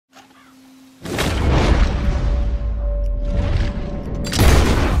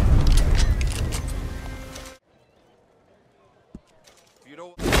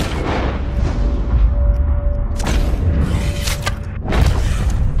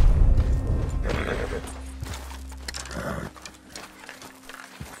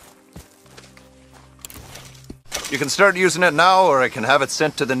You can start using it now, or I can have it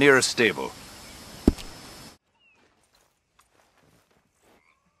sent to the nearest stable.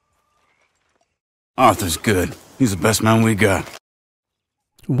 Arthur's good. He's the best man we got.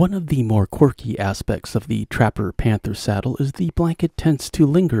 One of the more quirky aspects of the Trapper Panther saddle is the blanket tends to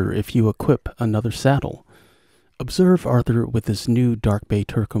linger if you equip another saddle. Observe Arthur with his new Dark Bay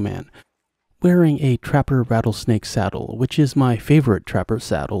Turcoman, wearing a Trapper Rattlesnake saddle, which is my favorite Trapper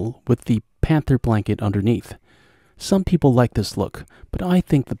saddle, with the Panther blanket underneath. Some people like this look, but I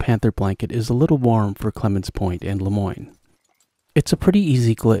think the Panther blanket is a little warm for Clemens Point and Lemoyne. It's a pretty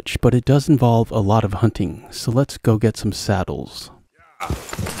easy glitch, but it does involve a lot of hunting, so let's go get some saddles.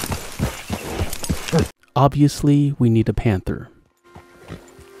 Obviously, we need a Panther.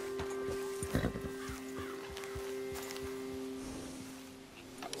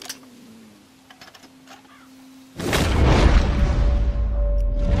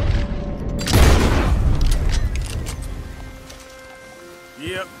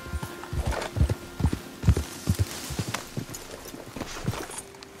 Yep.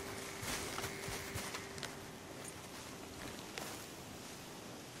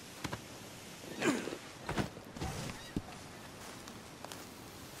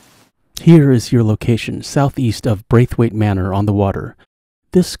 Here is your location, southeast of Braithwaite Manor on the water.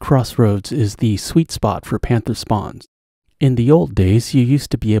 This crossroads is the sweet spot for panther spawns. In the old days, you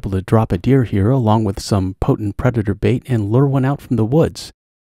used to be able to drop a deer here along with some potent predator bait and lure one out from the woods.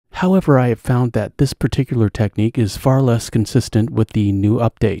 However, I have found that this particular technique is far less consistent with the new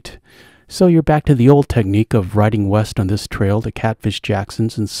update. So you're back to the old technique of riding west on this trail to Catfish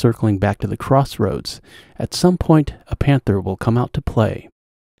Jackson's and circling back to the crossroads. At some point, a panther will come out to play.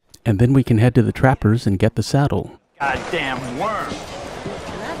 And then we can head to the trappers and get the saddle. Goddamn worm.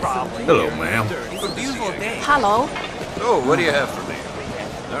 Probably. Hello, ma'am. It's a beautiful day. Hello. Oh, what do you have for me?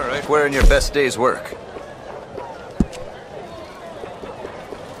 All right, wearing your best day's work.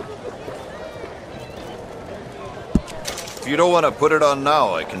 If you don't want to put it on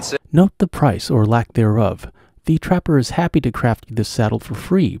now, I can say... Note the price or lack thereof. The trapper is happy to craft you this saddle for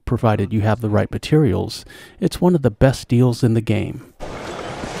free, provided you have the right materials. It's one of the best deals in the game.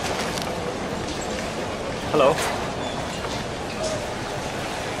 Hello.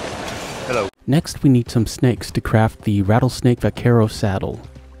 Hello. Next, we need some snakes to craft the Rattlesnake Vaquero saddle.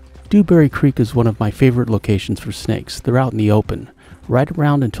 Dewberry Creek is one of my favorite locations for snakes. They're out in the open. Ride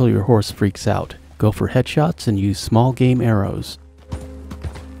around until your horse freaks out. Go for headshots and use small game arrows.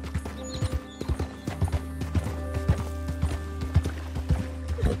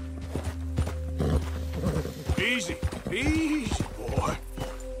 Easy. Easy, boy.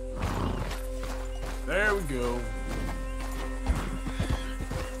 There we go.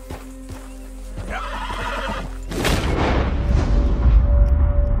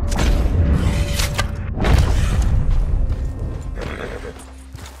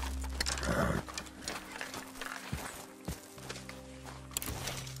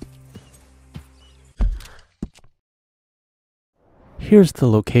 Here's the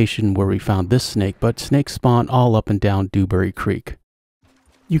location where we found this snake, but snakes spawn all up and down Dewberry Creek.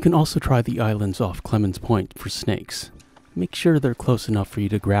 You can also try the islands off Clemens Point for snakes. Make sure they're close enough for you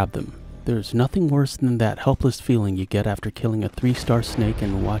to grab them. There's nothing worse than that helpless feeling you get after killing a 3-star snake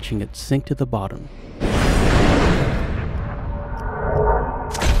and watching it sink to the bottom.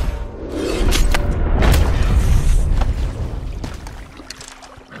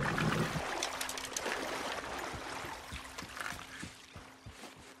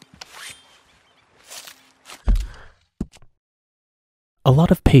 A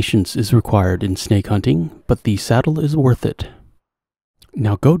lot of patience is required in snake hunting, but the saddle is worth it.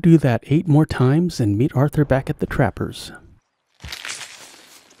 Now go do that 8 more times and meet Arthur back at the trappers.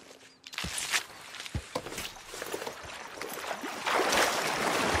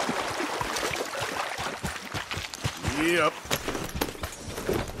 Yep.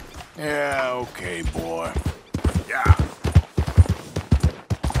 Yeah, okay, boy. Yeah.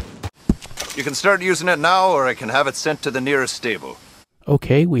 You can start using it now, or I can have it sent to the nearest stable.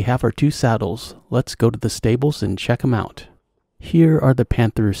 Okay, we have our 2 saddles. Let's go to the stables and check them out. Here are the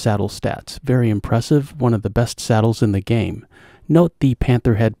Panther saddle stats. Very impressive, one of the best saddles in the game. Note the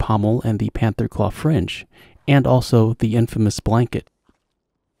Panther head pommel and the Panther claw fringe, and also the infamous blanket.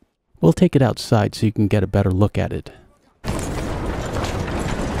 We'll take it outside so you can get a better look at it.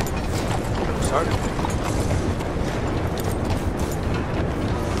 Sergeant.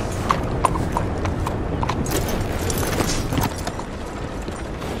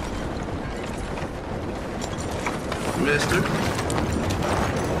 Mister?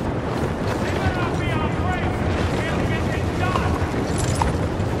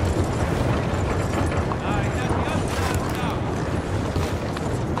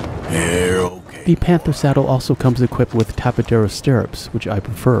 The Panther saddle also comes equipped with tapadero stirrups, which I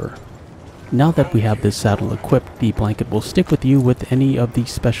prefer. Now that we have this saddle equipped, the blanket will stick with you with any of the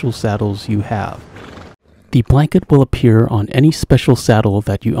special saddles you have. The blanket will appear on any special saddle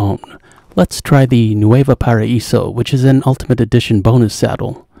that you own. Let's try the Nueva Paraíso, which is an Ultimate Edition bonus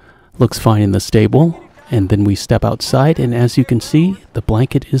saddle. Looks fine in the stable, and then we step outside, and as you can see, the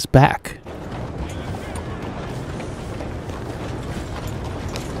blanket is back.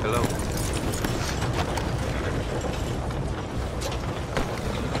 Hello.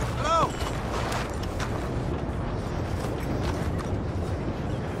 Hello.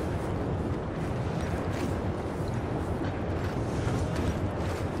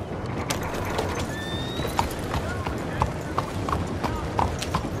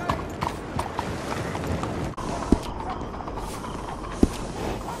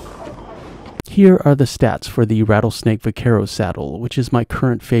 Here are the stats for the Rattlesnake Vaquero saddle, which is my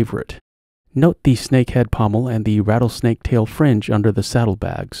current favorite. Note the snakehead pommel and the rattlesnake tail fringe under the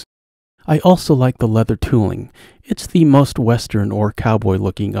saddlebags. I also like the leather tooling. It's the most western or cowboy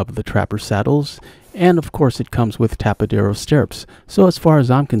looking of the trapper saddles, and of course it comes with tapadero stirrups, so as far as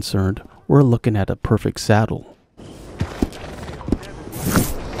I'm concerned, we're looking at a perfect saddle. Need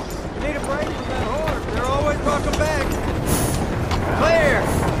a break from that horse. They're always welcome back. Clear.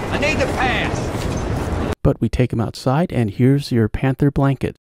 I need to pass. But we take him outside, and here's your Panther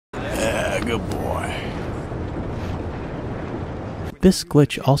blanket. Yeah, good boy. This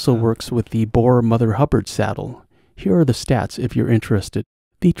glitch also works with the Boar Mother Hubbard saddle. Here are the stats if you're interested.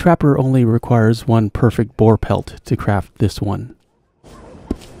 The trapper only requires one perfect boar pelt to craft this one. Need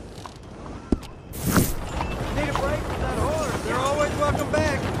a break from that horse. They're always welcome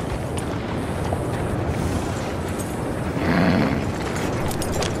back.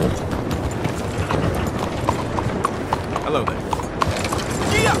 Hello there.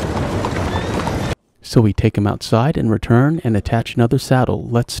 So we take him outside and return and attach another saddle.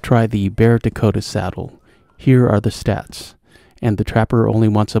 Let's try the Bear Dakota saddle. Here are the stats. And the trapper only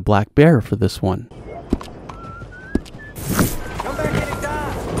wants a black bear for this one. Come back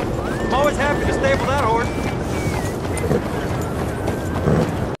anytime. I'm always happy to stable that horse.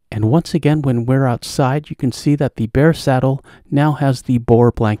 And once again, when we're outside, you can see that the bear saddle now has the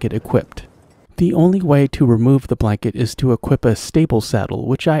boar blanket equipped. The only way to remove the blanket is to equip a stable saddle,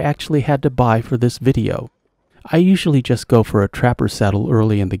 which I actually had to buy for this video. I usually just go for a trapper saddle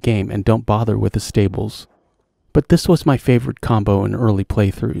early in the game and don't bother with the stables. But this was my favorite combo in early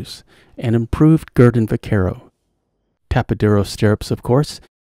playthroughs, an improved Gurdon Vaquero. Tapadero stirrups, of course,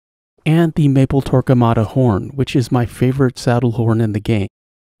 and the Maple Torquemada horn, which is my favorite saddle horn in the game.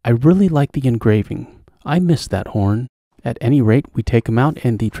 I really like the engraving. I miss that horn. At any rate, we take him out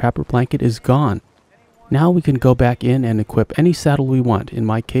and the trapper blanket is gone. Now we can go back in and equip any saddle we want, in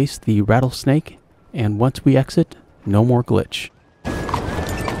my case the Rattlesnake, and once we exit, no more glitch.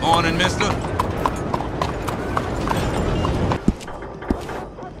 Morning, mister.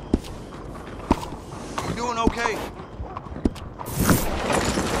 You doing okay?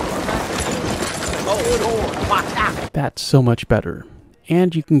 That's so much better.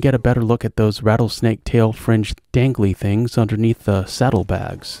 And you can get a better look at those rattlesnake tail fringed dangly things underneath the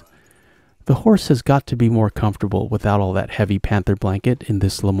saddlebags. The horse has got to be more comfortable without all that heavy Panther blanket in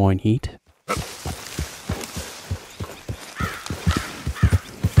this Lemoyne heat.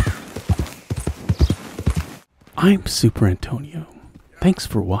 I'm Super Antonio. Thanks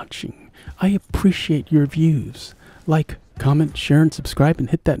for watching. I appreciate your views. Like, comment, share, and subscribe, and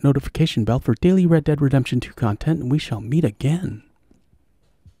hit that notification bell for daily Red Dead Redemption 2 content, and we shall meet again.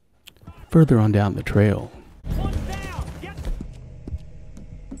 Further on down the trail.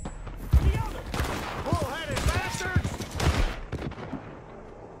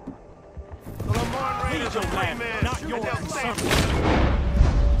 Not your consumption.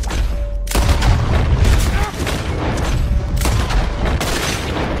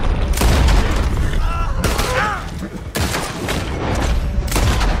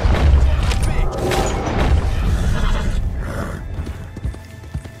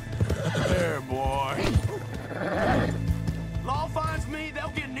 There, boy. Law finds me, they'll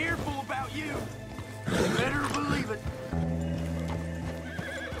get an earful about you. Better believe it.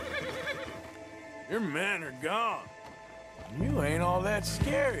 Your men are gone. You ain't all that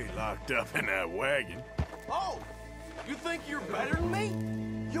scary locked up in that wagon. Oh, you think you're better than me?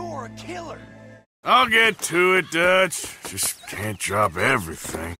 You're a killer. I'll get to it, Dutch. Just can't drop everything.